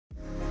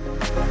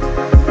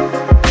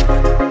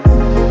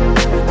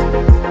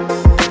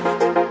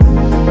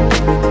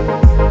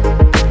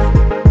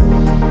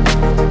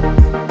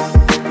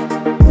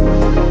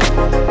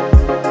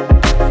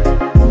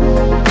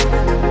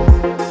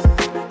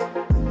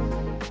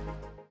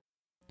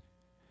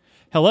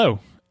Hello,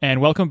 and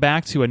welcome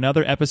back to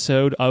another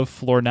episode of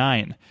Floor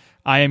 9.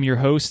 I am your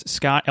host,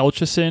 Scott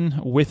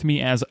Elchison. With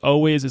me, as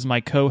always, is my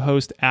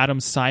co-host, Adam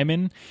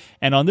Simon.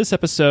 And on this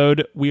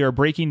episode, we are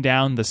breaking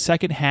down the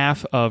second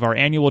half of our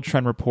annual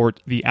trend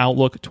report, The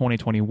Outlook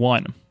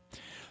 2021.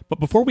 But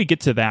before we get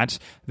to that,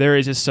 there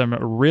is just some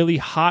really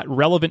hot,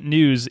 relevant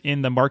news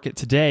in the market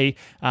today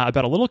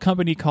about a little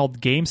company called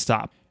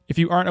GameStop. If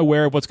you aren't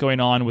aware of what's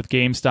going on with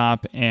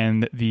GameStop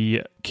and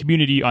the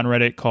community on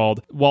Reddit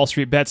called Wall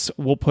Street Bets,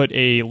 we'll put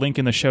a link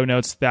in the show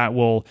notes that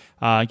will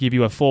give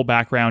you a full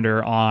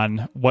backgrounder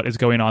on what is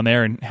going on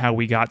there and how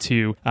we got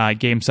to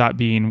GameStop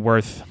being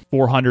worth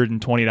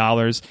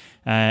 $420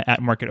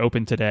 at market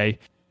open today.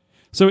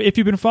 So if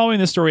you've been following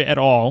this story at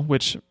all,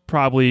 which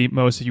probably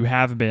most of you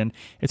have been,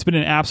 it's been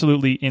an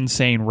absolutely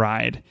insane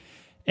ride.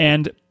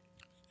 And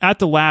at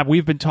the lab,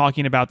 we've been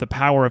talking about the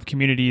power of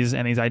communities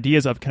and these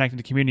ideas of connecting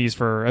to communities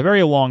for a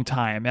very long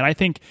time. And I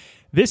think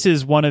this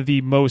is one of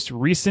the most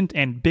recent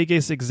and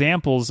biggest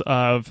examples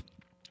of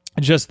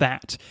just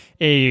that,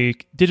 a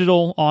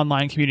digital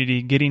online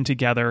community getting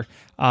together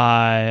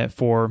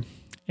for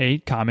a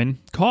common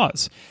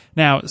cause.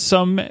 Now,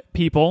 some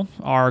people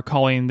are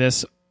calling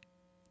this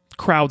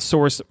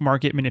crowdsourced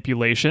market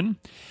manipulation,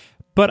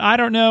 but I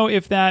don't know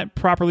if that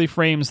properly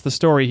frames the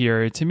story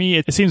here. To me,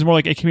 it seems more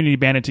like a community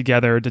banded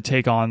together to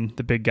take on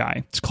the big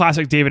guy. It's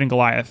classic David and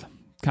Goliath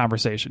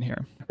conversation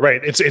here. Right.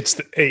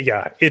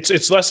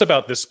 It's less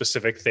about this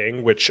specific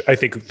thing, which I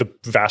think the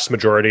vast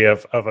majority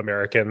of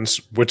Americans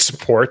would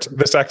support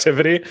this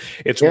activity.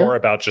 It's more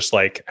about just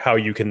like how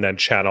you can then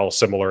channel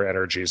similar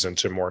energies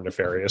into more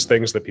nefarious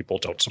things that people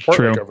don't support,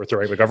 like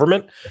overthrowing the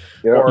government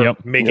or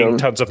making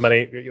tons of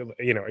money,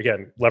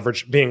 again,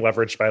 being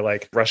leveraged by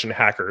like Russian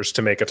hackers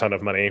to make a ton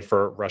of money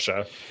for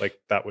Russia. Like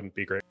that wouldn't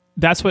be great.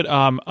 That's what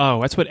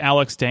that's what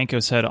Alex Danko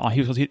said. He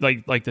was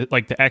like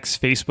the ex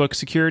Facebook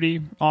security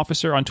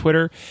officer on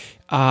Twitter.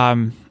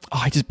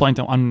 I just blanked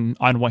on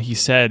what he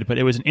said, but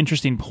it was an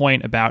interesting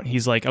point about,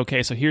 he's like,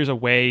 okay, so here's a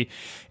way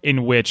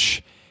in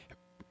which,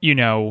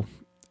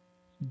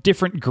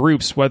 different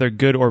groups, whether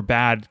good or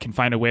bad, can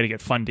find a way to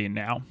get funding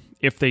now.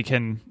 If they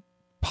can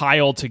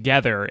pile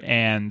together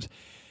and,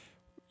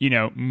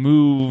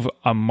 move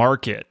a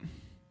market,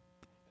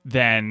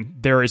 then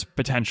there is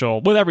potential,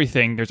 with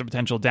everything, there's a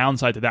potential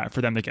downside to that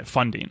for them to get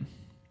funding.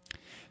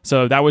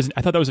 So I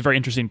thought that was a very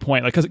interesting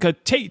point. Like, because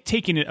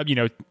taking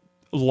it,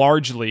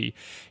 largely,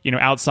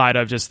 outside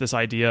of just this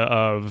idea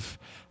of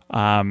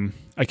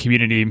a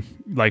community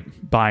like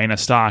buying a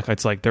stock,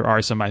 it's like there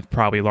are some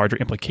probably larger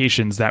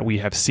implications that we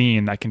have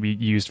seen that can be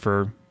used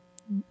for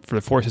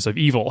the forces of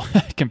evil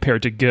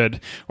compared to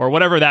good, or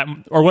whatever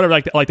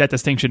like that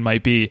distinction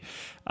might be.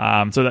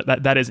 So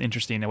that is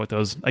interesting, what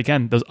those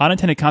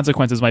unintended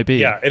consequences might be.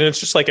 Yeah, and it's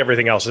just like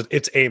everything else.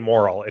 It's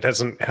amoral. It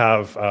doesn't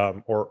have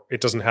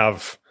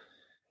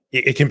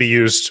it can be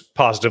used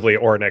positively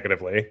or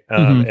negatively,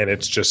 and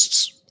it's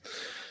just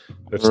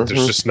there's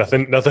just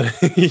nothing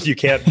you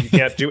can't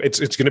do. It's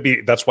going to be,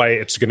 that's why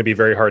it's going to be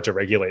very hard to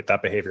regulate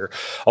that behavior.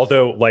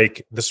 Although,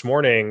 like this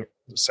morning,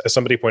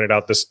 somebody pointed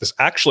out this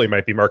actually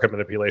might be market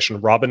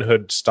manipulation.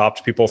 Robinhood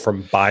stopped people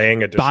from buying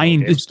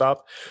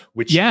GameStop,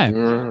 which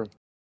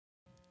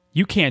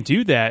you can't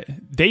do that.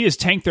 They just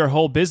tanked their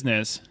whole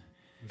business.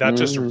 That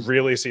just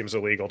really seems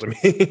illegal to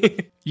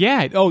me.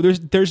 Yeah. Oh,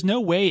 there's no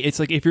way. It's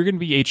like, if you're going to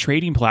be a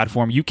trading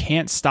platform, you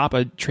can't stop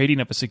a trading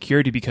of a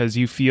security because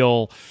you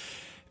feel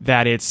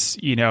that it's,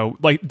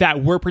 like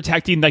that we're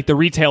protecting like the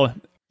retail.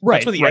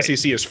 Right. That's what the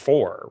SEC is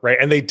for, right?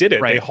 And they did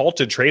it. Right. They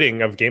halted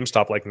trading of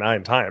GameStop like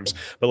 9 times.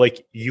 But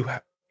like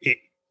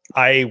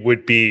I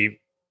would be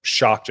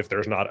shocked if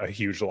there's not a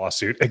huge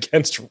lawsuit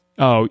against.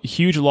 Oh,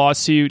 huge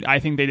lawsuit. I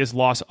think they just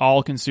lost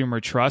all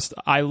consumer trust.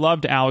 I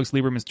loved Alex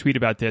Lieberman's tweet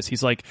about this.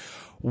 He's like,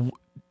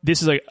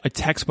 this is a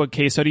textbook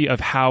case study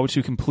of how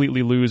to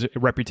completely lose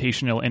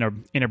reputational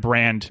in a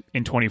brand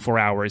in 24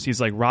 hours.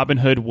 He's like,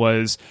 Robinhood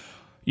was,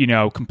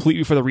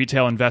 completely for the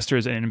retail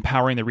investors and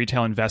empowering the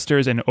retail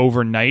investors, and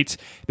overnight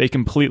they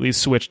completely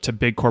switched to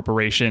big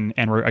corporation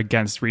and were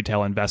against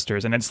retail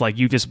investors. And it's like,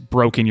 you just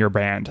broken your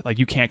brand. Like,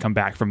 you can't come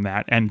back from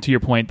that. And to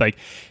your point, like,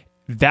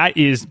 that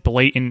is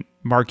blatant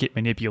market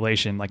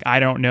manipulation. Like,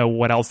 I don't know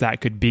what else that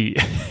could be.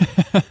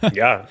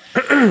 Yeah.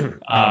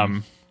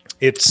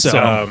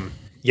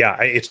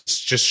 It's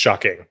just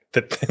shocking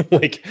that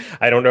like,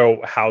 I don't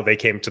know how they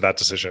came to that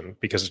decision,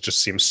 because it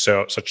just seems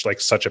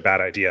such a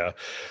bad idea.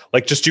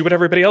 Like, just do what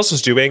everybody else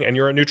is doing, and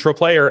you're a neutral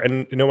player,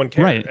 and no one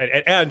cares.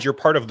 Right. And you're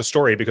part of the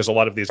story, because a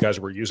lot of these guys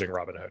were using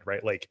Robinhood,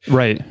 right? Like,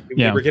 right.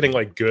 Yeah. We're getting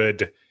like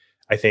good,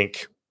 I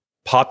think,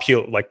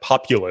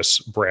 populous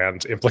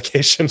brand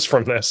implications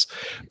from this.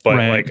 But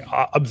like,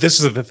 this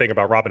is the thing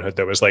about Robinhood,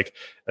 though, is like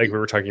we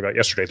were talking about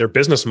yesterday, their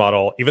business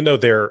model, even though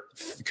their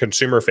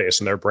consumer face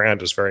and their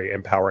brand is very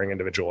empowering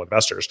individual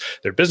investors,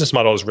 their business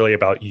model is really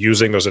about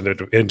using those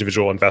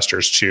individual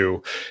investors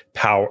to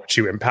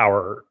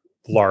empower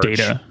large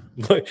data,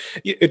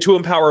 to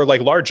empower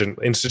like large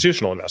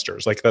institutional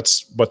investors. Like,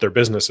 that's what their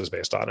business is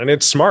based on, and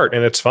it's smart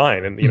and it's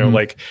fine. And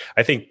like,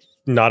 I think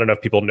not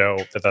enough people know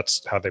that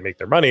that's how they make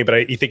their money. But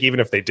I think even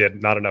if they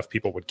did, not enough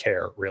people would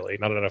care, really.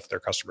 Not enough of their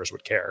customers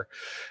would care.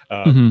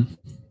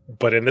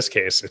 But in this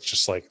case, it's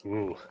just like,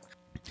 ooh.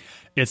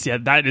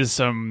 That is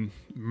some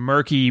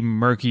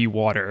murky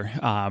water.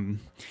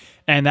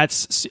 And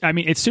that's, I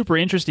mean, it's super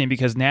interesting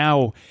because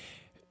now,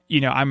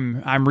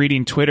 I'm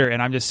reading Twitter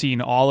and I'm just seeing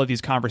all of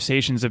these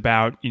conversations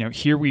about,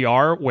 here we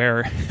are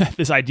where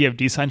this idea of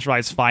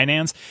decentralized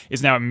finance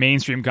is now a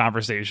mainstream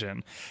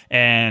conversation,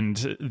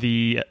 and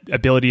the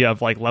ability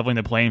of like leveling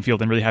the playing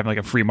field and really having like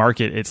a free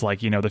market. It's like,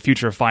 the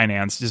future of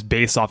finance just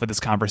based off of this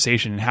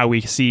conversation and how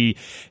we see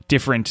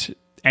different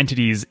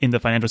entities in the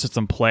financial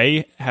system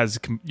play has,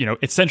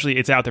 essentially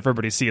it's out there for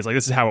everybody to see. It's like,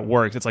 this is how it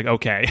works. It's like,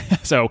 okay,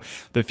 so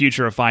the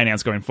future of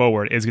finance going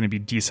forward is going to be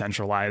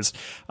decentralized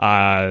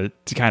to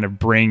kind of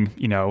bring,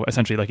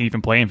 essentially like an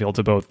even playing field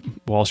to both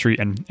Wall Street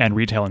and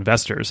retail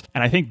investors.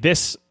 And I think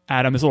this,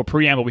 Adam, this little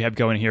preamble we have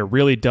going here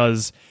really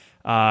does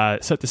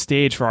set the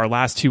stage for our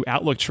last two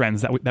outlook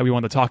trends that we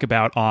want to talk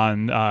about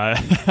on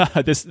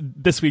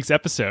this week's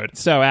episode.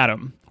 So,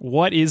 Adam,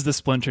 what is the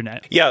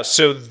Splinternet? Yeah,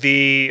 so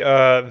the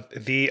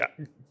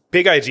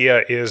big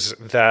idea is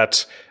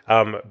that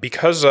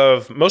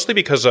mostly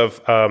because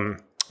of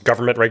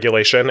government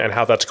regulation and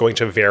how that's going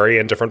to vary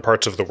in different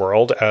parts of the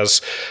world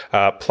as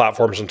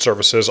platforms and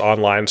services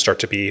online start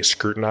to be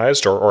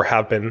scrutinized or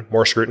have been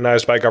more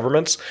scrutinized by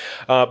governments.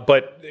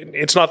 But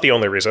it's not the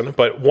only reason,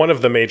 but one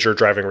of the major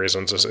driving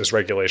reasons is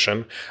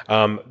regulation,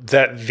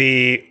 that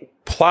the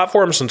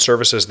platforms and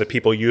services that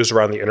people use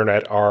around the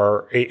internet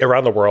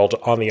around the world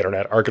on the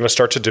internet are going to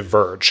start to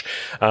diverge.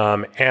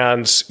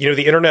 And,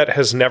 the internet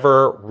has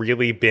never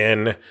really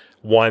been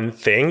one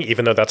thing,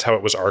 even though that's how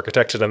it was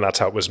architected and that's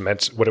how it was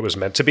what it was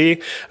meant to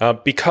be,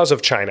 because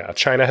of China.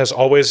 China has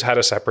always had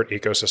a separate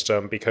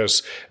ecosystem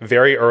because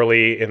very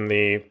early in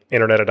the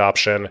internet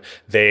adoption,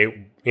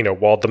 they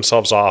walled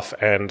themselves off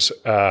and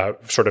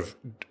sort of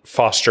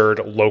fostered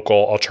local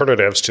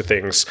alternatives to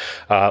things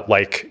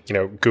like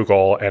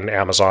Google and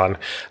Amazon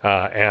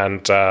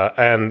and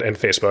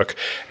Facebook.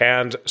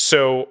 And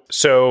so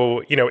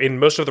in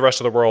most of the rest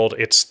of the world,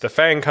 it's the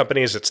FANG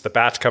companies, it's the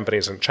BAT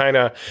companies in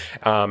China,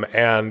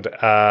 and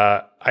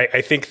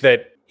I think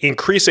that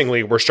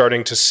increasingly, we're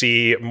starting to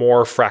see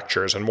more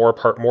fractures and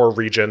more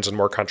regions and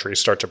more countries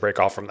start to break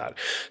off from that.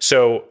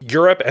 So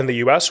Europe and the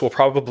US will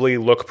probably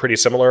look pretty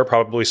similar,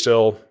 probably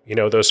still,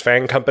 those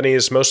FANG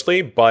companies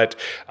mostly, but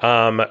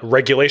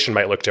regulation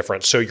might look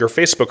different. So your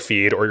Facebook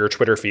feed or your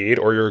Twitter feed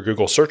or your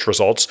Google search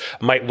results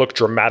might look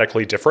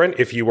dramatically different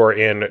if you were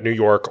in New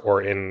York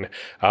or in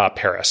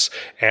Paris.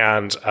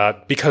 And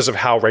because of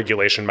how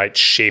regulation might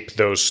shape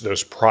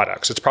those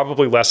products, it's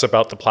probably less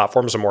about the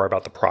platforms and more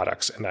about the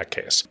products in that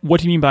case. What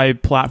do you mean by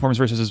platforms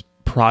versus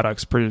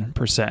products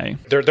per se?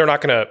 They're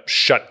not going to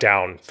shut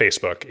down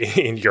Facebook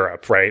in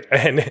Europe, right?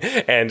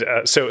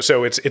 And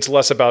so it's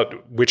less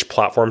about which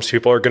platforms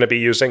people are going to be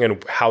using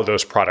and how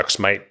those products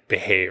might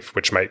behave,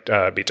 which might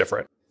be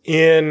different.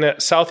 In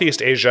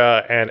Southeast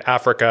Asia and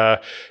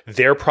Africa,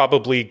 they're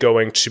probably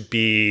going to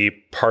be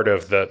part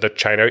of the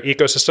China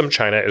ecosystem.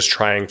 China is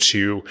trying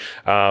to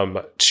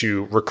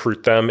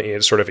recruit them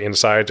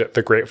inside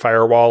the Great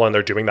Firewall, and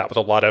they're doing that with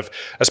a lot of,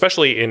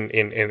 especially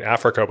in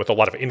Africa, with a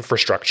lot of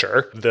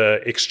infrastructure.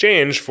 The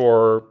exchange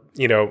for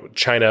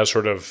China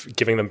sort of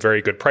giving them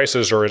very good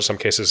prices, or in some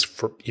cases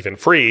for even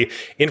free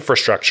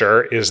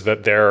infrastructure, is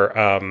that they're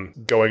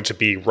going to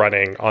be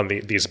running on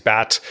these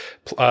BAT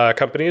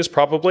companies,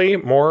 probably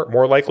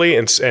more likely,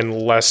 and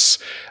less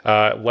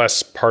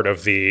part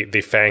of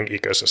the FANG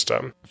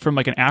ecosystem. From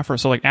like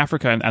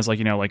Africa as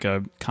like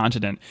a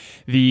continent,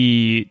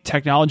 the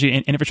technology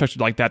and infrastructure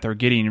like that they're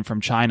getting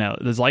from China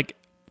is like.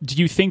 Do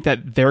you think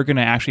that they're going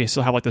to actually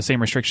still have like the same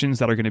restrictions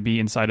that are going to be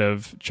inside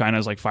of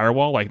China's like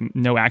firewall, like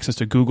no access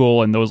to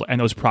Google and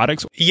those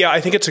products? Yeah, I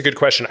think it's a good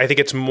question. I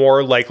think it's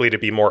more likely to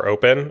be more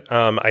open.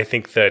 I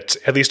think that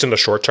at least in the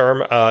short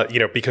term,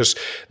 because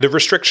the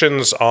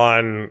restrictions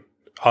on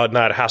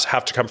that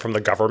have to come from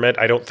the government.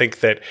 I think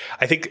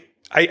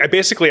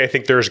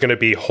there's going to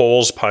be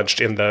holes punched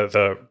in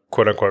the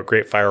quote unquote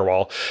Great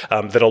Firewall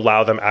that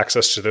allow them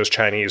access to those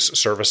Chinese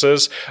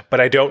services. But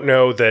I don't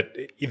know that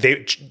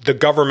the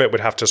government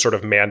would have to sort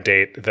of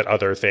mandate that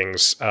other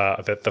things,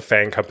 that the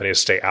FANG companies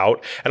stay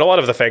out. And a lot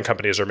of the FANG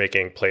companies are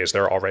making plays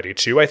there already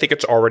too. I think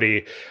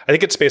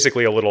it's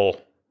basically a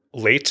little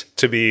late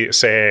to be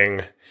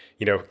saying,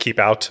 keep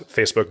out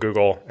Facebook,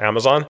 Google,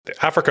 Amazon.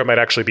 Africa might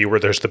actually be where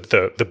there's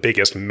the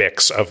biggest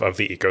mix of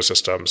the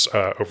ecosystems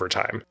over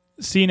time.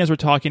 Seeing as we're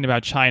talking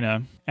about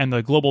China and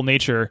the global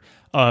nature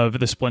of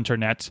the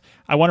Splinternet,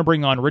 I want to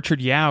bring on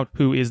Richard Yao,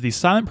 who is the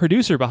silent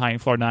producer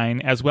behind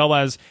Floor9, as well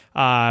as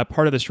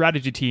part of the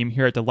strategy team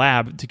here at the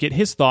lab, to get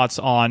his thoughts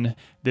on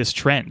this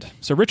trend.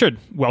 So, Richard,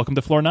 welcome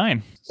to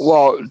Floor9.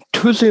 Well,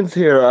 two things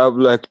here. I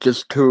would like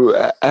just to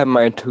add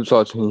my 2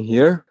 thoughts in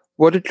here.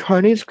 What the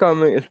Chinese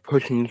government is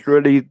pushing is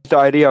really the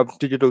idea of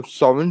digital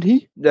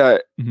sovereignty,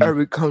 that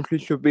every country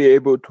should be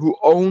able to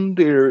own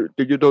their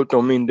digital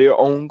domain, their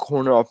own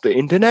corner of the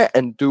internet,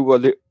 and do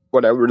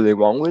whatever they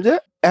want with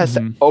it. as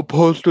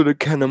opposed to the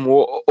kind of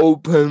more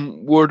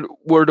open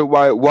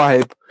worldwide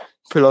wide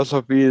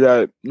philosophy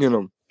that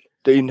the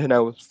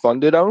internet was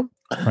founded on.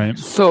 Right.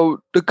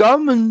 So the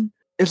government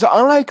is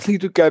unlikely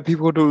to get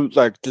people to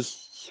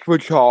just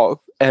switch off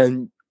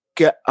and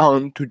get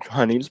on to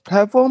Chinese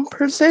platform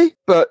per se,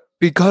 but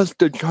because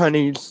the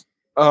Chinese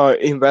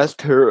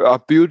investors are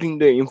building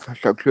the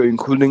infrastructure,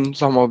 including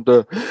some of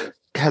the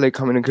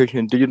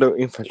telecommunication digital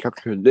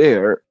infrastructure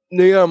there,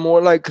 they are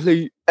more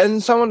likely,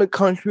 and some of the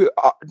countries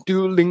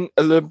do lean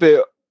a little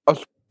bit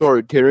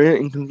authoritarian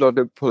in terms of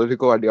the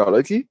political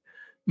ideology,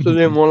 so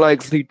they're more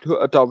likely to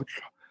adopt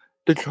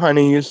the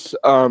Chinese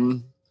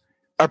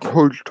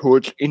approach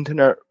towards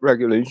internet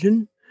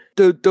regulation.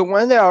 The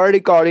one that already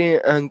got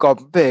in and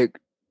got big,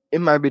 it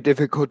might be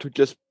difficult to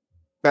just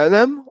ban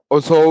them.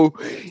 Also,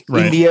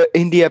 right.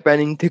 India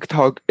banning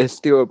TikTok is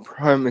still a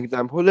prime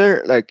example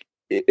there. Like,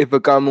 if a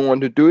government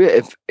want to do it,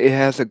 if it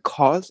has a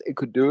cost, it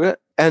could do it.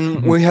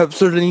 And we have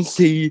certainly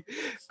seen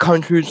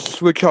countries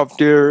switch off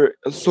their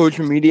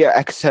social media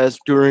access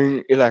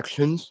during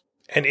elections.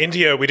 And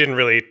India, we didn't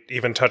really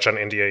even touch on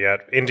India yet.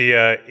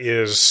 India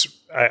is,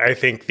 I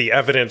think the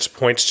evidence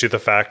points to the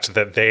fact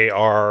that they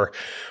are,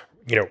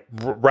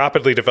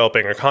 rapidly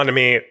developing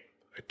economy,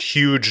 a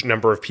huge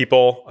number of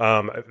people,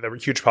 a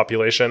huge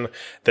population,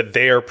 that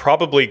they are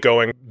probably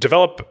going to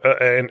develop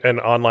an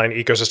online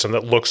ecosystem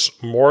that looks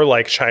more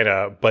like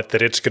China, but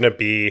that it's going to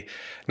be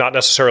not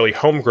necessarily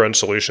homegrown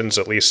solutions,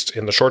 at least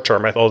in the short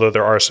term, although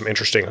there are some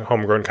interesting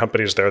homegrown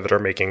companies there that are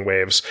making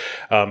waves.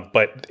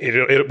 But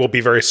it will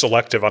be very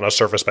selective on a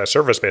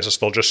service-by-service basis.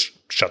 They'll just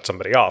shut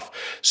somebody off.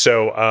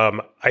 So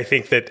I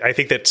think that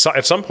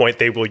at some point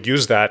they will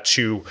use that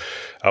to,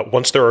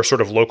 once there are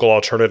sort of local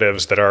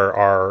alternatives that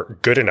are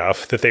good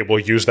enough, that they will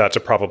use that to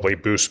probably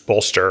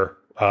bolster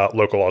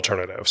local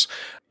alternatives.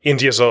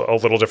 India's a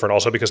little different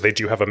also because they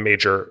do have a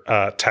major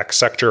tech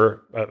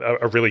sector,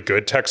 a really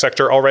good tech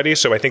sector already.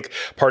 So I think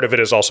part of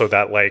it is also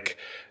that like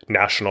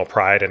national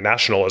pride and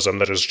nationalism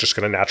that is just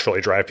going to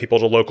naturally drive people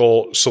to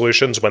local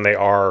solutions when they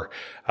are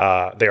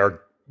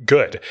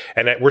good.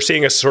 And we're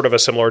seeing a sort of a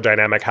similar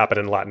dynamic happen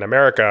in Latin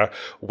America,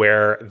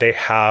 where they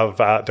have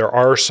there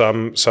are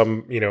some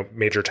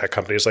major tech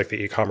companies like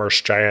the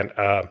e-commerce giant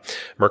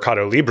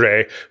Mercado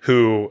Libre,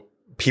 who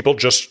people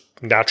just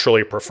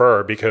naturally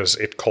prefer because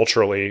it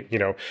culturally,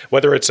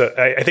 whether it's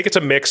I think it's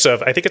a mix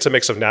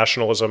of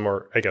nationalism,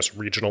 or I guess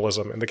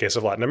regionalism in the case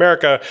of Latin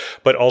America,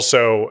 but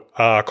also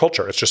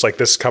culture. It's just like,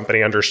 this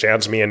company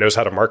understands me and knows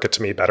how to market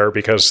to me better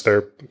because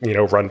they're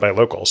run by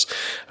locals.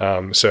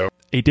 So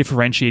a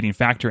differentiating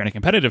factor and a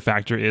competitive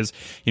factor is,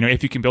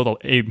 if you can build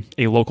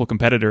a local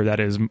competitor that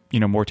is,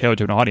 more tailored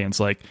to an audience,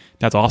 like,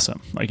 that's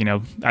awesome. Like,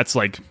 that's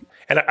like.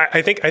 And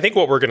I think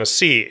what we're going to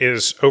see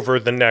is,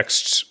 over the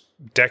next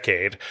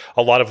decade,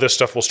 a lot of this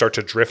stuff will start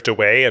to drift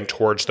away and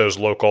towards those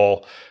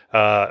local,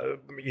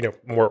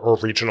 more or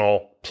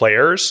regional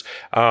players.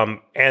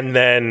 And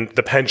then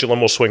the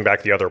pendulum will swing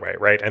back the other way,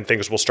 right? And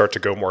things will start to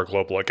go more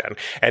global again.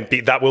 And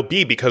that will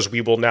be because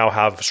we will now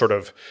have sort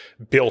of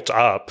built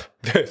up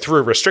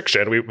through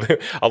restriction.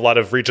 A lot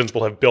of regions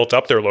will have built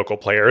up their local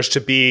players to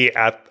be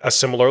at a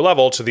similar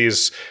level to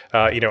these,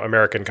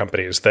 American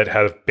companies that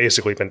have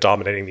basically been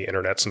dominating the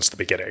internet since the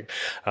beginning.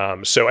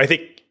 So I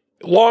think,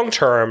 long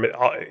term,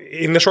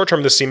 in the short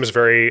term, this seems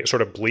very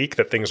sort of bleak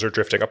that things are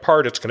drifting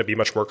apart. It's going to be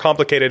much more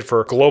complicated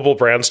for global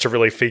brands to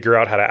really figure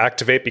out how to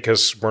activate,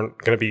 because we're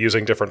going to be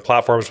using different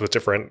platforms with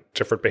different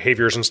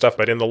behaviors and stuff.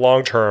 But in the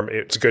long term,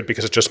 it's good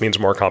because it just means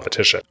more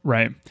competition.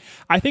 Right.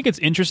 I think it's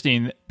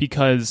interesting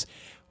because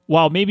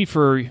while maybe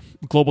for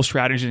global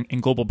strategy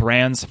and global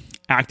brands,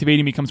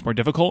 activating becomes more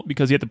difficult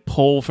because you have to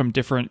pull from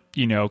different,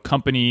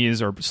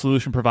 companies or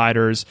solution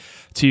providers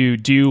to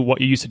do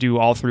what you used to do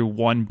all through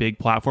one big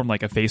platform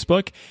like a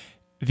Facebook.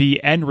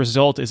 The end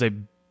result is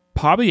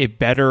probably a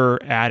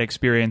better ad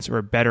experience or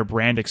a better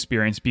brand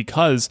experience,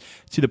 because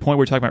to the point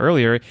we were talking about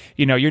earlier,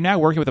 you're now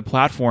working with a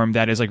platform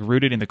that is like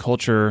rooted in the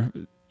culture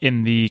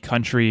in the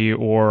country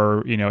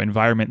or,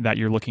 environment that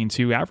you're looking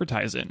to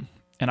advertise in.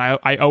 And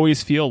I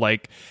always feel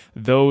like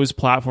those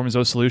platforms,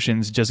 those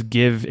solutions just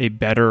give a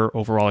better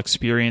overall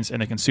experience, and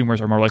the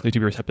consumers are more likely to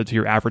be receptive to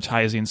your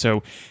advertising.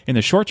 So in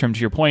the short term, to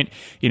your point,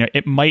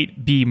 it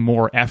might be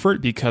more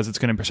effort because it's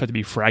going to start to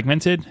be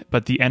fragmented,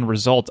 but the end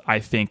result, I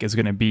think, is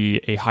going to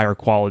be a higher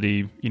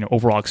quality,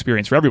 overall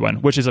experience for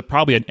everyone, which is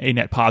probably a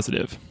net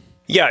positive.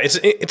 Yeah,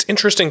 it's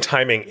interesting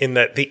timing in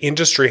that the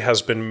industry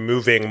has been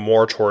moving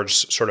more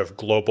towards sort of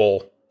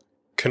global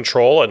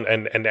control,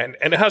 and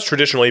it has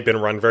traditionally been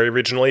run very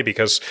regionally,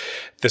 because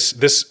this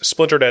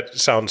splinternet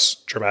sounds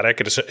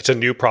dramatic. It's a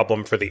new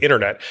problem for the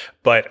internet,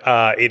 but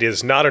it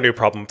is not a new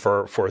problem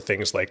for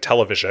things like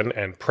television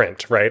and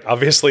print, right?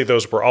 Obviously,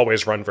 those were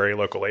always run very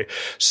locally.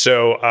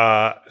 So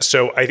I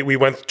think we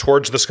went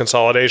towards this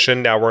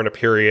consolidation. Now we're in a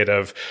period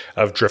of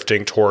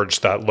drifting towards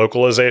that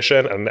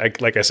localization, and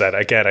like I said,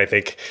 again, I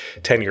think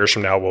 10 years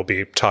from now we'll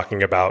be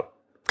talking about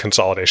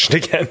consolidation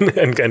again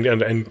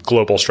and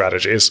global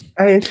strategies.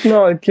 And it's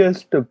not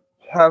just the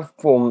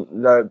platform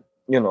that,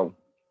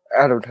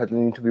 advertisers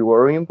need to be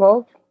worrying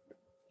about.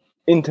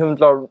 in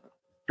terms of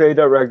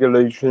data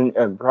regulation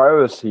and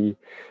privacy,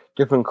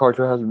 different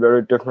culture has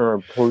very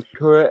different approach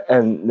to it,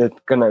 and it's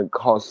gonna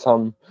cause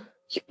some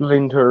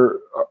splinter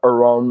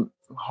around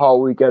how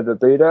we get the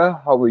data,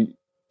 how we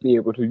be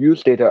able to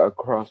use data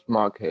across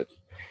markets.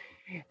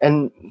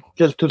 And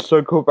just to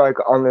circle back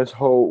on this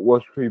whole Wall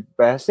Street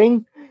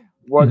bashing,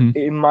 what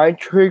it might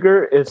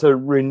trigger is a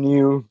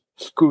renewed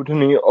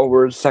scrutiny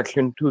over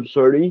Section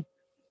 230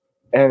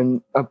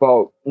 and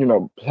about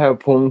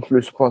platforms'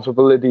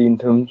 responsibility in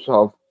terms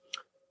of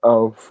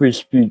free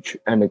speech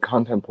and the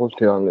content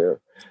posted on there.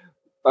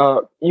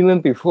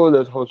 Even before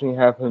this whole thing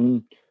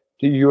happened,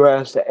 the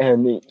US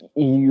and the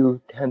EU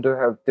tend to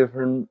have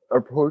different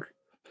approach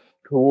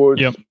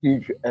towards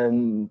speech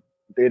and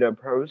data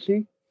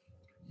privacy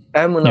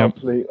and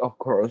monopoly, of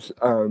course.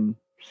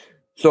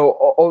 So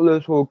all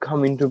this will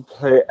come into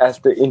play as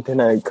the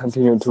internet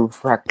continues to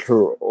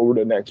fracture over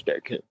the next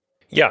decade.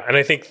 Yeah, and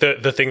I think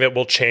the thing that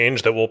will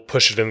change, that will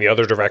push it in the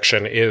other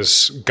direction,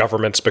 is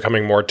governments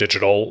becoming more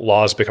digital,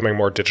 laws becoming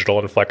more digital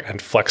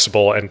and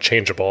flexible and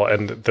changeable.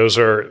 And those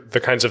are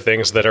the kinds of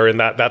things that are in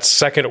that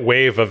second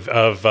wave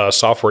of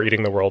software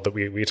eating the world that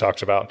we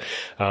talked about.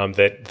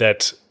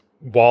 That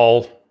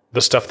while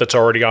the stuff that's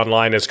already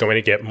online is going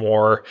to get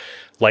more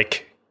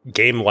like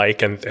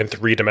game-like and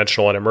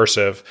three-dimensional and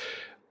immersive,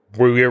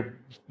 we're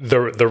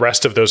the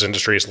rest of those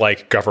industries,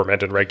 like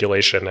government and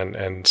regulation,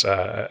 and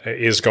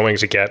is going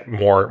to get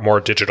more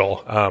digital,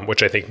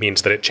 which I think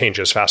means that it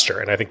changes faster.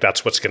 And I think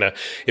that's what's going to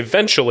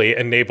eventually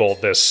enable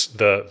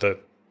the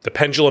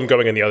pendulum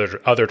going in the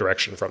other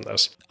direction from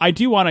this. I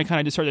do want to kind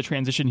of just start the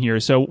transition here.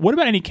 So what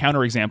about any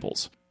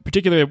counterexamples,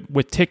 particularly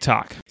with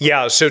TikTok?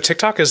 Yeah, so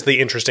TikTok is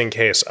the interesting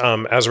case.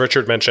 As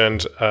Richard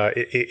mentioned,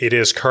 it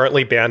is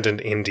currently banned in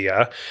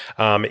India.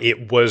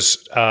 It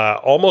was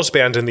almost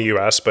banned in the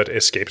US, but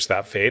escapes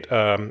that fate,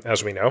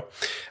 as we know.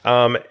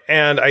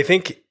 And I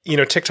think,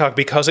 TikTok,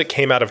 because it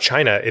came out of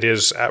China, it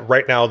is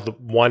right now the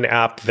one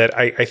app that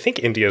I think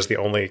India is the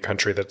only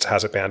country that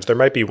has it banned. There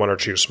might be one or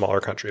two smaller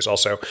countries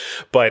also,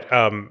 but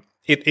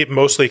it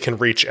mostly can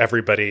reach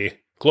everybody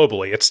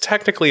globally. It's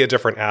technically a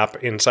different app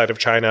inside of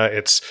China.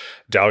 It's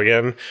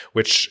Douyin,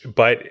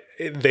 but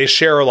they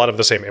share a lot of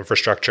the same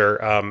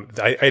infrastructure.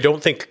 I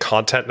don't think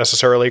content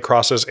necessarily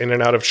crosses in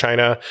and out of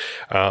China,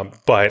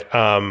 but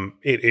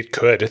it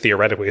could,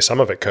 theoretically.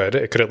 Some of it could.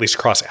 It could at least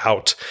cross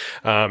out.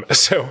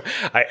 So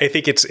I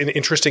think it's an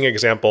interesting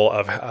example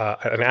of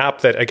an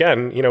app that,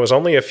 again, is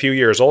only a few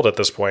years old at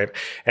this point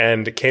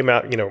and came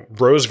out,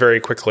 rose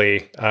very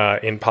quickly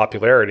in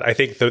popularity. I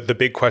think the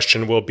big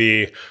question will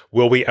be,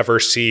 will we ever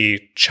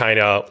see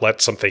China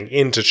let something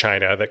into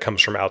China that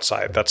comes from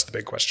outside? That's the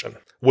big question.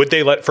 Would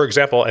they let, for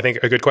example, I think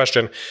a good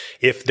question,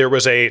 if there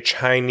was a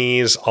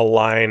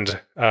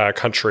Chinese-aligned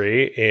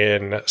country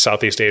in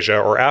Southeast Asia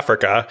or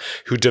Africa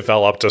who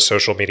developed a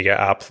social media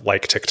app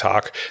like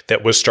TikTok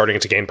that was starting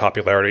to gain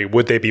popularity,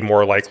 would they be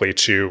more likely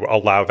to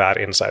allow that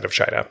inside of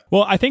China?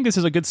 Well, I think this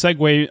is a good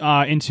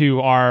segue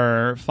into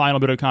our final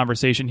bit of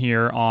conversation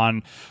here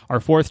on our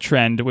fourth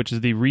trend, which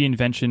is the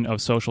reinvention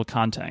of social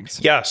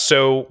context. Yeah,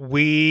 so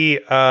the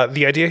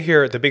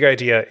big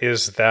idea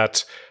is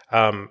that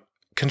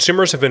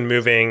consumers have been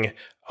moving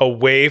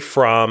away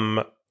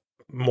from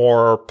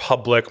more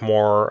public,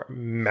 more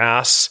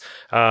mass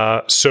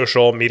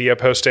social media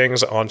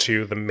postings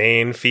onto the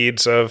main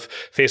feeds of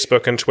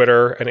Facebook and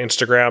Twitter and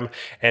Instagram,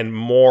 and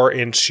more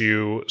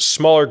into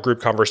smaller group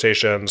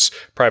conversations,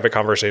 private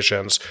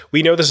conversations.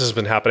 We know this has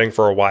been happening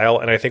for a while,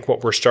 and I think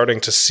what we're starting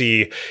to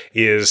see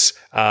is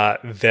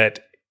that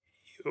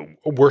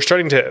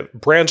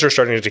brands are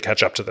starting to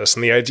catch up to this.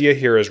 And the idea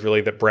here is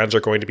really that brands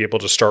are going to be able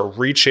to start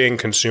reaching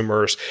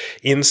consumers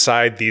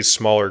inside these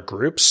smaller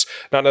groups,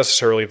 not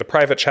necessarily the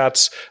private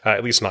chats,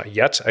 at least not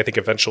yet. I think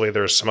eventually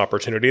there's some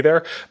opportunity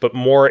there, but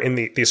more in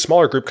these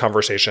smaller group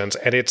conversations.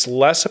 And it's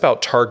less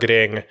about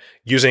targeting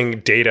using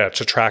data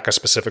to track a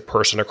specific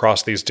person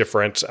across these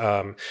different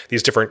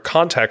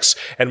contexts,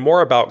 and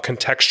more about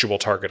contextual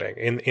targeting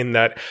in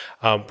that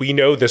we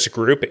know this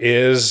group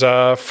is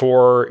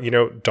for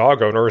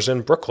dog owners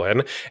in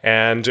Brooklyn,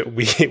 and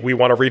we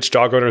want to reach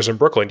dog owners in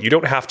Brooklyn. You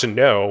don't have to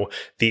know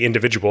the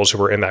individuals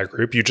who are in that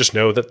group. You just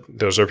know that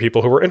those are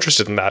people who are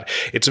interested in that.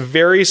 It's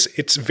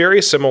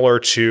very similar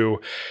to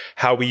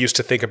how we used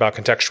to think about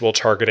contextual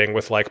targeting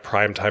with like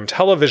primetime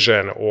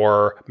television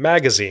or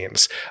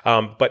magazines.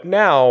 But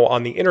now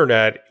on the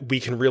internet, we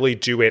can really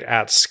do it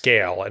at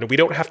scale. And we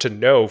don't have to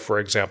know, for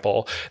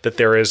example, that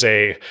there is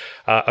a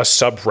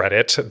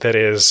subreddit that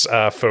is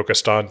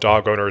focused on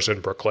dog owners in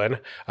Brooklyn,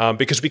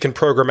 because we can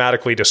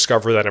programmatically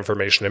discover that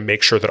information and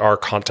make sure that our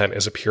content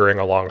is appearing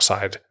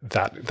alongside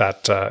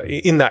that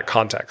in that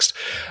context.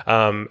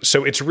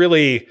 So it's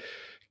really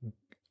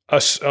a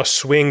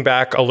swing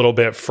back a little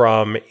bit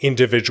from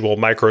individual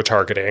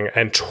micro-targeting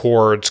and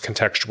towards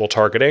contextual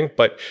targeting,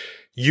 but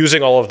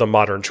using all of the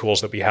modern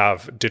tools that we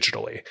have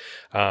digitally.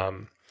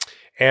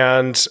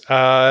 And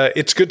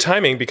it's good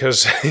timing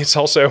because it's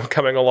also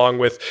coming along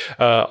with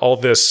all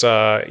this,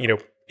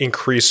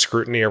 increased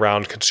scrutiny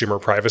around consumer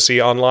privacy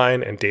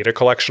online and data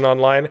collection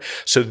online.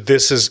 So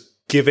this is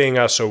giving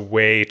us a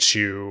way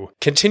to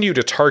continue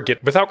to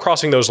target without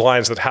crossing those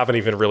lines that haven't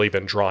even really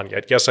been drawn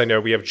yet. Yes, I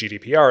know we have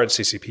GDPR and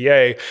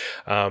CCPA,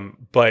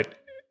 but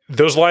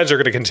those lines are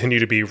going to continue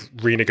to be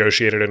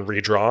renegotiated and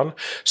redrawn.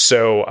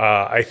 So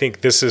I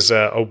think this is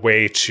a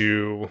way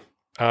to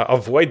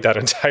avoid that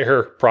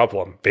entire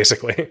problem,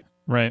 basically.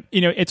 Right.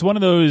 It's one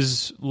of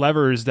those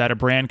levers that a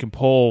brand can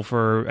pull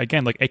for,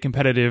 again, like a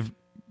competitive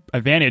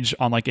advantage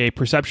on like a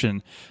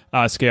perception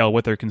scale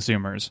with their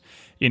consumers.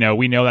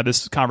 We know that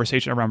this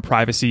conversation around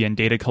privacy and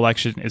data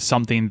collection is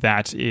something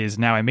that is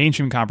now a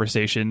mainstream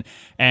conversation,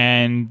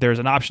 and there's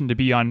an option to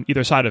be on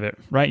either side of it,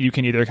 right? You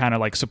can either kind of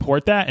like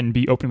support that and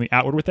be openly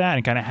outward with that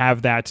and kind of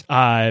have that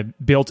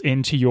built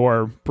into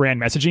your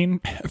brand messaging.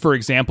 For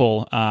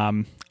example,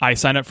 I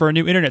signed up for a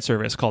new internet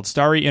service called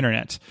Starry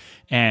Internet,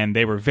 and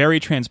they were very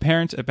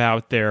transparent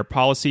about their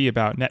policy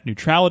about net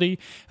neutrality,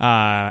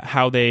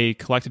 how they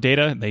collect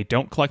data, they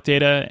don't collect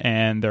data,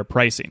 and their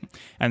pricing.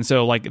 And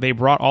so like they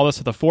brought all this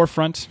to the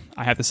forefront.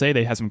 I have to say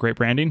they had some great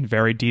branding,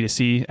 very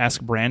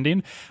D2C-esque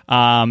branding.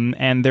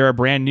 And they're a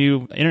brand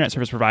new internet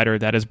service provider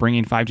that is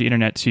bringing 5G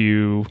internet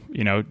to,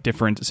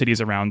 different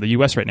cities around the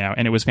US right now.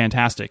 And it was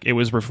fantastic. It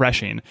was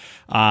refreshing.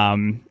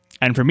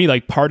 And for me,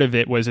 like part of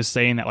it was just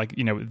saying that like,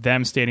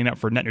 them standing up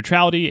for net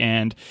neutrality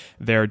and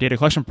their data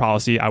collection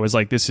policy, I was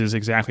like, this is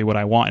exactly what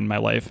I want in my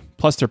life.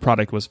 Plus their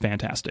product was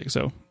fantastic.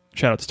 So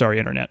shout out to Starry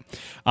Internet.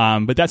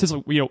 But that's just,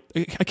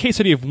 a case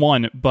study of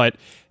one, but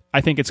I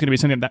think it's going to be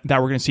something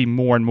that we're going to see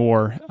more and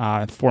more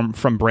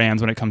from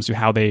brands when it comes to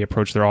how they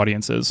approach their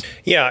audiences.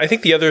 Yeah, I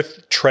think the other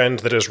trend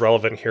that is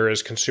relevant here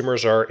is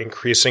consumers are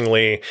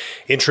increasingly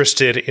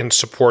interested in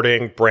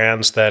supporting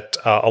brands that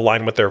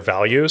align with their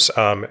values,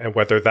 and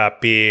whether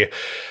that be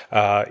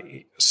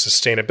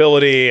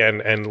sustainability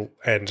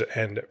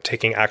and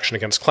taking action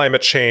against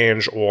climate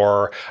change,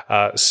 or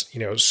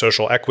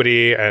social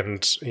equity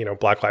and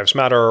Black Lives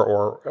Matter,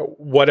 or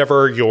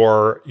whatever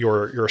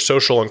your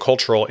social and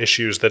cultural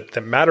issues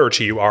that matter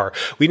to you are.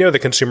 We know that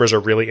consumers are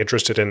really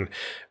interested in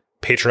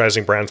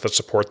patronizing brands that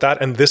support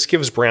that, and this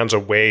gives brands a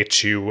way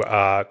to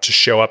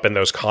show up in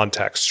those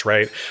contexts,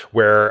 right?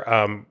 Where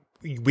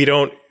we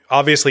don't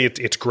obviously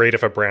it's great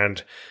if a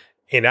brand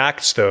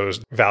enacts those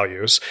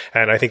values.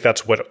 And I think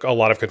that's what a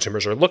lot of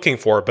consumers are looking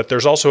for. But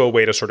there's also a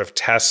way to sort of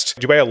test,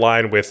 do I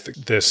align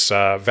with this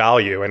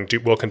value, and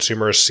will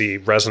consumers see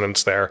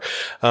resonance there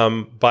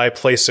by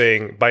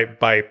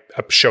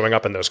showing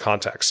up in those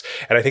contexts?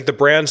 And I think the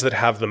brands that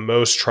have the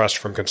most trust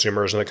from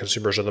consumers and the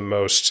consumers are the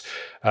most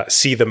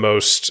see the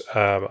most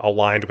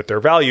aligned with their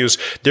values,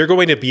 they're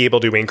going to be able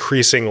to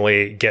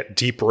increasingly get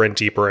deeper and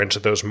deeper into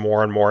those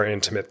more and more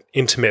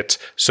intimate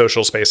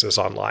social spaces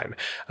online.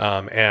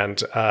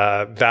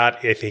 That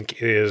I think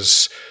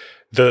is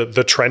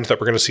the trend that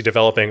we're going to see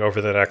developing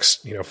over the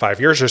next 5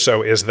 years or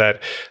so, is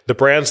that the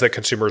brands that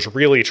consumers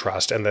really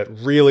trust and that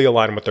really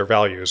align with their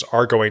values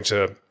are going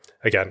to,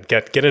 again,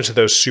 get into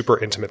those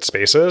super intimate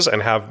spaces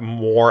and have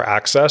more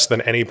access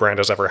than any brand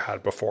has ever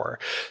had before.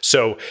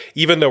 So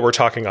even though we're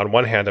talking on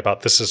one hand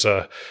about this is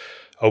a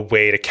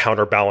way to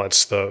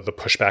counterbalance the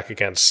pushback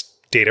against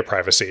data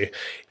privacy,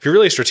 if you're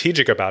really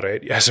strategic about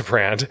it as a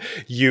brand,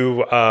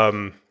 you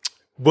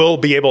will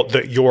be able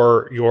that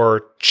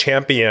your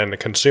champion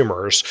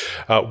consumers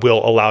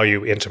will allow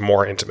you into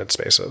more intimate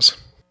spaces.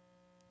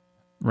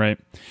 Right.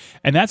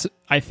 And that's,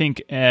 I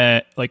think,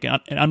 like an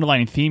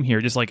underlying theme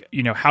here, just like,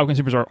 how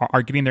consumers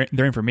are getting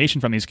their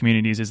information from these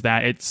communities, is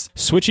that it's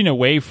switching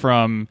away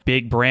from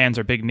big brands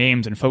or big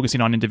names and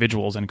focusing on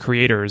individuals and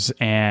creators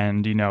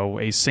and,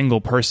 a single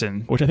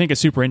person, which I think is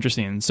super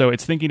interesting. So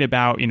it's thinking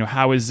about,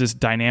 how is this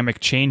dynamic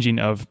changing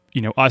of,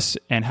 us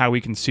and how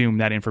we consume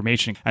that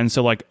information. And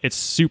so like, it's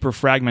super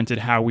fragmented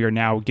how we are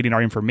now getting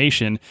our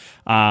information,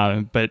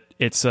 but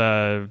it's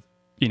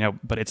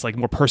but it's like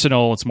more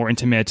personal, it's more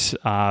intimate,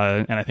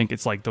 and I think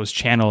it's like those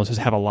channels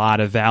just have a lot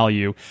of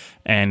value,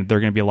 and there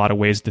are going to be a lot of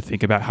ways to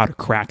think about how to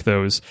crack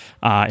those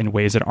in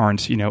ways that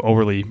aren't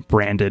overly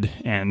branded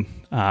and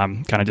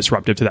kind of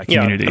disruptive to that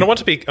community. Yeah, and I want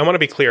to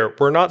be clear.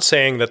 We're not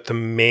saying that the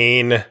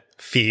main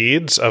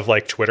feeds of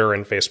like Twitter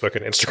and Facebook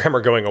and Instagram are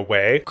going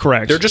away.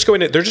 Correct. They're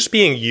just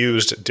being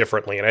used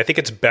differently, and I think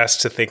it's best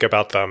to think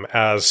about them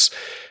as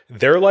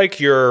they're like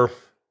your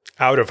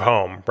out of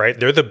home, right?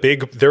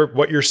 They're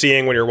what you're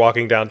seeing when you're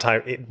walking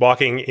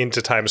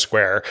into Times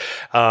Square.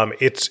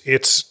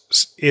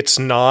 It's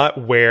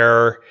not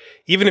where,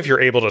 even if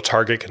you're able to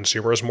target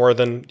consumers more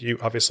than you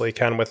obviously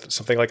can with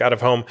something like out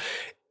of home,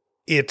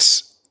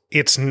 it's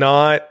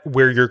not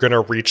where you're going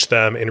to reach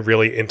them in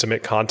really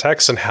intimate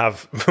contexts and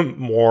have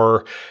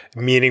more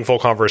meaningful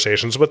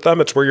conversations with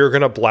them. It's where you're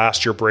going to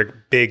blast your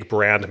big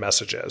brand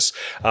messages.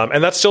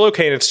 And that's still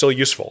okay and it's still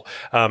useful.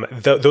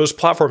 Those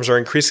platforms are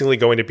increasingly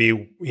going to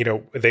be,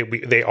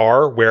 they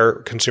are where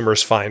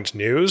consumers find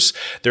news.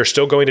 They're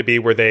still going to be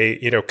where they,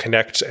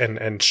 connect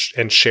and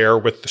share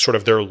with sort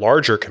of their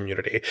larger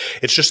community.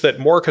 It's just that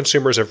more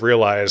consumers have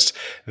realized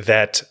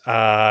that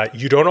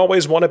you don't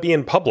always want to be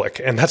in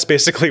public. And that's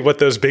basically what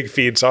those big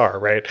feeds are,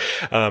 right?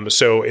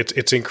 So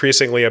it's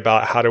increasingly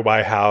about how do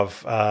I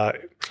have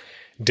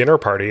dinner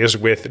parties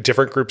with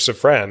different groups of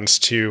friends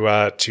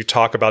to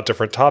talk about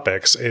different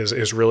topics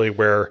is really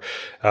where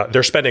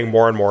they're spending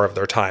more and more of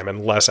their time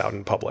and less out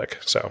in public.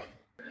 So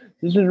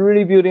this is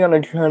really building on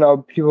a trend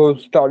of people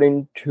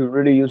starting to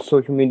really use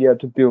social media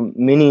to build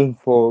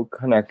meaningful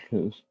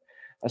connections.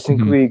 I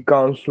think we've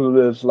gone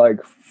through this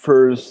like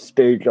first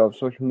stage of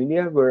social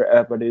media where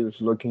everybody is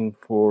looking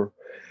for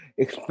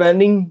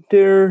expanding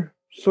their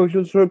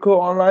social circle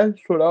online,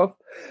 sort of.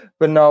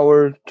 But now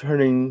we're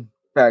turning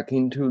back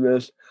into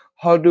this.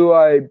 How do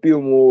I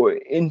build more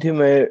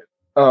intimate,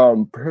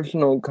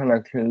 personal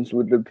connections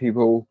with the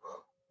people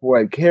who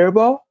I care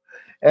about?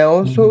 And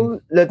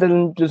also let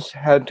them just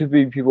have to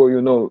be people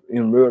you know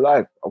in real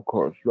life, of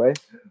course, right?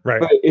 Right.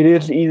 But it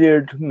is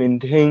easier to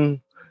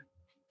maintain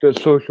the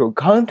social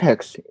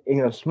context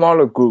in a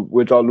smaller group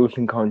without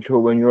losing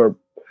control when you're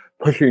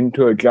pushing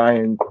to a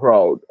giant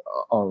crowd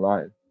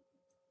online.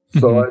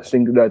 So I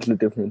think that's the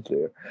difference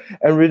there.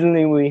 And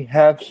recently we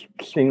have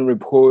seen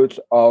reports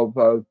of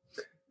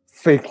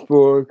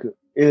Facebook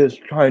is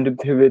trying to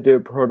pivot their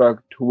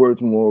product towards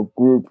more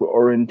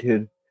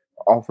group-oriented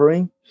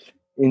offering.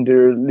 In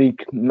their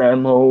leak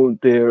memo,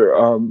 their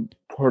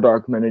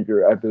product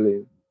manager, I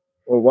believe,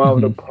 or one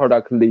of the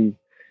product lead,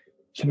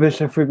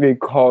 specifically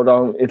called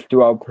on its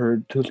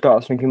developer to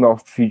start thinking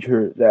about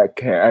features that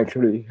can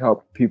actually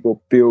help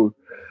people build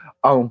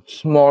on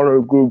smaller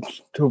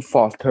groups to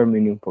foster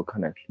meaningful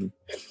connection.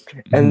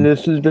 And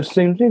this is the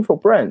same thing for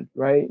brands,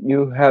 right?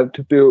 You have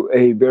to build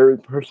a very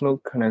personal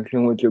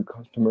connection with your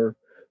customer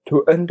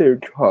to earn their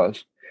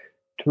trust,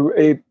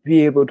 to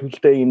be able to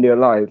stay in their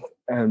life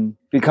and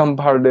become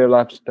part of their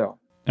lifestyle.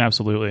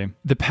 Absolutely.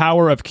 The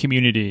power of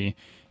community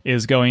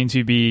is going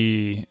to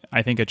be,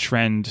 I think, a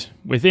trend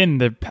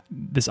within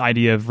this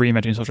idea of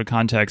reinventing social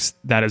context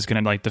that is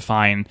going to like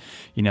define,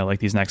 like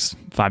these next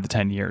 5 to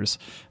 10 years.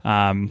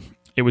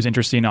 It was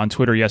interesting on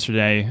Twitter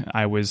yesterday.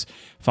 I was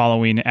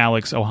following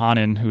Alex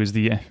Ohanen, who is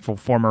the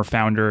former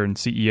founder and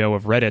CEO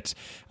of Reddit,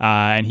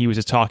 and he was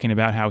just talking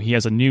about how he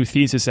has a new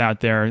thesis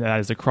out there that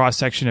is a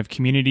cross-section of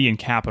community and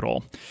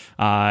capital.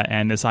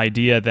 And this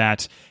idea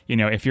that,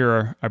 if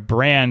you're a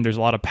brand, there's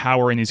a lot of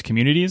power in these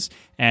communities,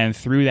 and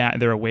through that,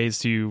 there are ways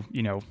to,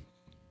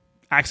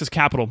 access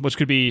capital, which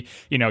could be,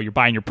 you're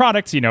buying your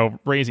products,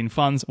 raising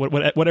funds,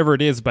 whatever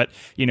it is. But,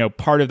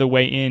 part of the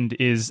way in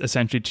is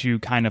essentially to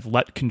kind of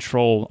let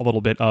control a little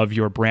bit of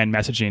your brand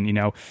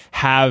messaging,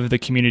 have the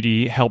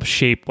community help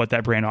shape what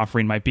that brand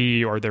offering might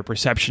be or their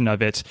perception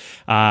of it.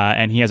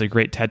 And he has a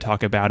great TED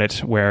Talk about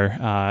it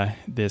where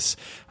this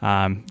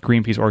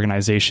Greenpeace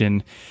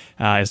organization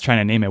is trying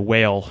to name a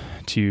whale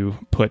to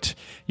put,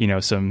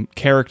 some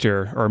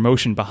character or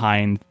emotion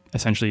behind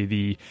essentially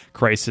the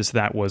crisis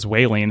that was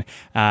whaling,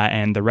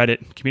 and the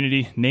Reddit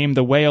community named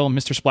the whale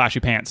Mr. Splashy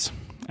Pants.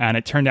 And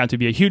it turned out to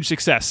be a huge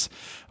success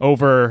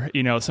over,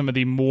 some of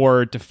the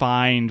more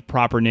defined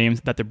proper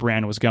names that the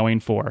brand was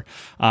going for.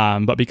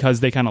 But because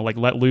they kind of like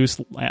let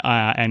loose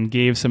and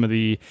gave some of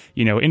the,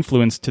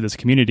 influence to this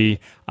community,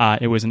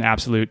 it was an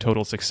absolute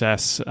total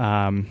success.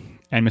 And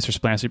Mr.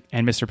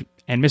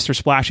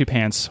 Splashy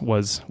Pants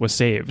was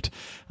saved.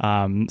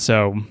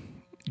 So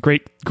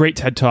great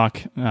TED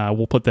Talk.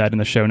 We'll put that in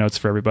the show notes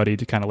for everybody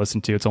to kind of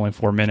listen to. It's only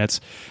 4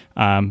 minutes,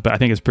 but I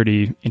think it's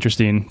pretty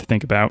interesting to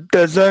think about.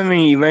 Does that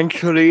mean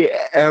eventually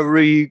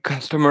every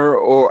customer,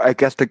 or I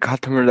guess the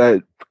customer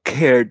that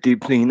care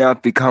deeply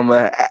enough, become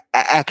an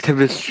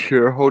activist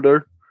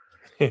shareholder?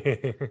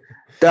 The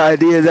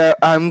idea that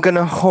I'm going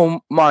to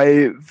hold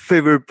my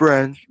favorite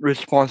brand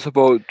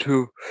responsible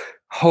to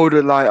hold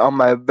the line on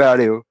my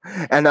value,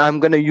 and I'm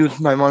going to use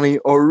my money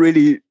or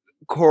really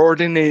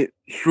coordinate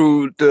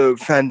through the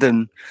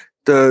fandom,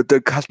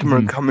 the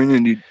customer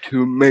community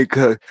to make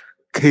a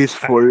case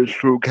for it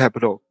through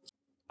capital.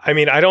 I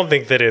mean, I don't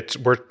think that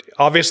we're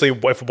obviously,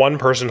 if one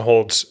person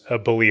holds a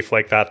belief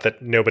like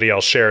that nobody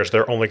else shares,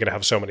 they're only going to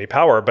have so many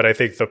power. But I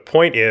think the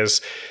point is,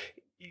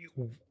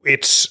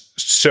 it's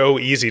so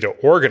easy to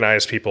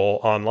organize people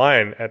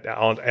online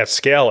at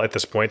scale at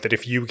this point that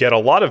if you get a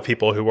lot of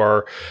people who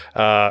are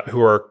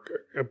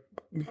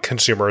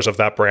consumers of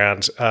that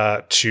brand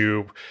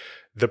to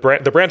the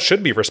brand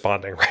should be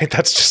responding, right?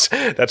 That's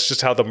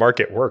just how the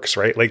market works,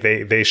 right? Like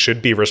they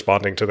should be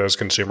responding to those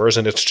consumers.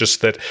 And it's just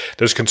that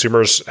those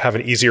consumers have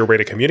an easier way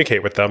to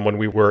communicate with them when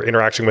we were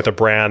interacting with a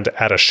brand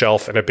at a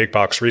shelf in a big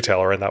box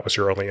retailer, and that was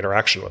your only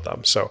interaction with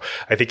them. So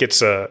I think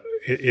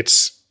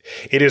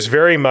it is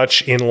very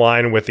much in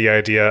line with the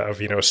idea of,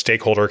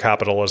 stakeholder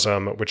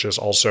capitalism, which is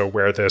also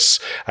where this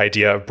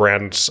idea of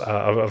brands,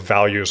 of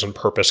values and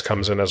purpose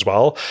comes in as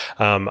well.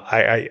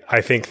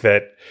 I think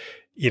that,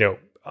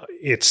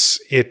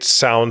 it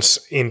sounds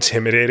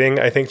intimidating,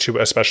 I think, to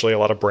especially a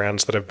lot of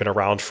brands that have been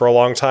around for a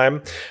long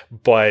time,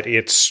 but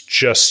it's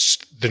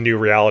just the new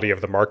reality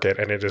of the market.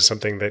 And it is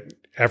something that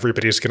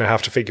everybody's going to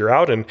have to figure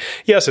out. And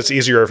yes, it's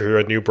easier if you're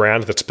a new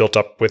brand that's built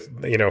up with,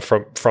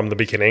 from the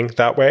beginning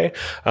that way.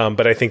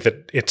 But I think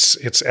that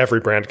it's every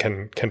brand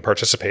can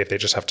participate. They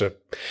just have to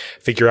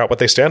figure out what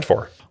they stand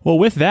for. Well,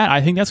 with that,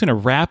 I think that's going to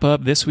wrap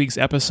up this week's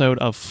episode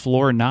of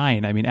Floor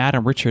 9. I mean,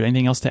 Adam, Richard,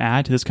 anything else to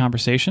add to this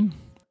conversation?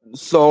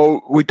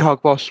 So we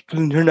talked about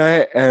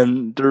Splinternet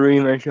and the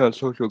reinvention of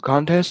social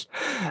contest.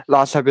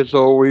 Last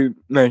episode we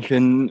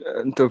mentioned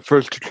the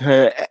first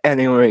trend,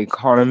 annual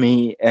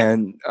economy,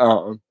 and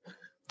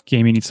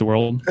Gaming Eats the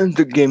World. And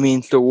the Gaming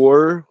Eats the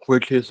World,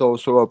 which is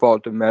also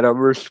about the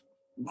metaverse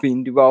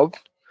being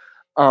developed.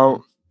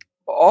 All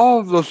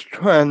of those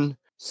trends,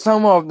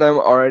 some of them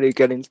are already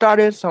getting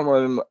started, some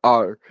of them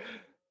are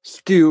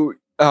still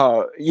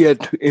yet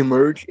to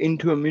emerge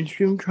into a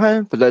mainstream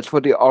trend, but that's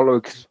what the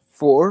outlook is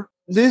for.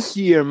 This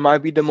year might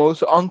be the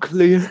most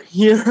unclear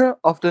year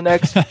of the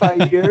next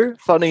 5 years,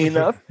 funny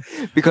enough,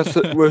 because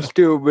we're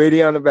still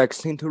waiting on the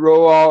vaccine to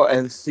roll out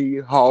and see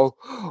how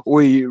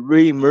we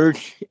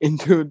re-emerge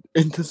into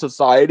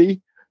society,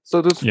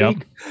 so to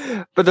speak.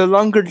 Yep. But the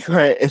longer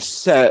trend is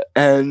set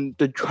and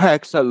the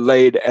tracks are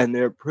laid and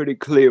they're pretty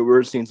clear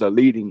where things are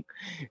leading.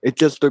 It's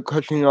just a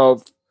question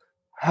of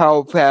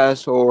how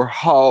fast or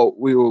how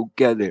we will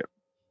get there.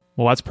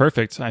 Well, that's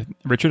perfect.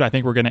 Richard, I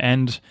think we're going to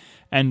end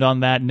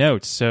on that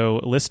note. So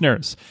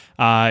listeners,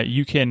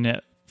 you can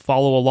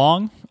follow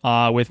along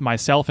with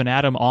myself and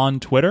Adam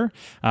on Twitter.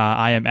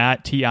 I am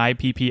at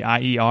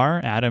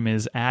TIPPIER. Adam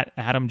is at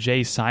Adam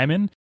J.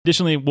 Simon.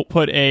 Additionally, we'll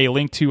put a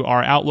link to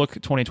our Outlook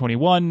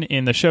 2021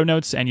 in the show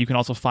notes, and you can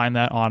also find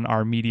that on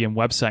our Medium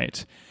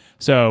website.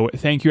 So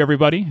thank you,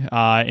 everybody.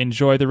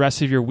 Enjoy the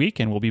rest of your week,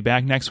 and we'll be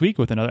back next week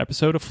with another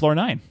episode of Floor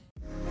 9.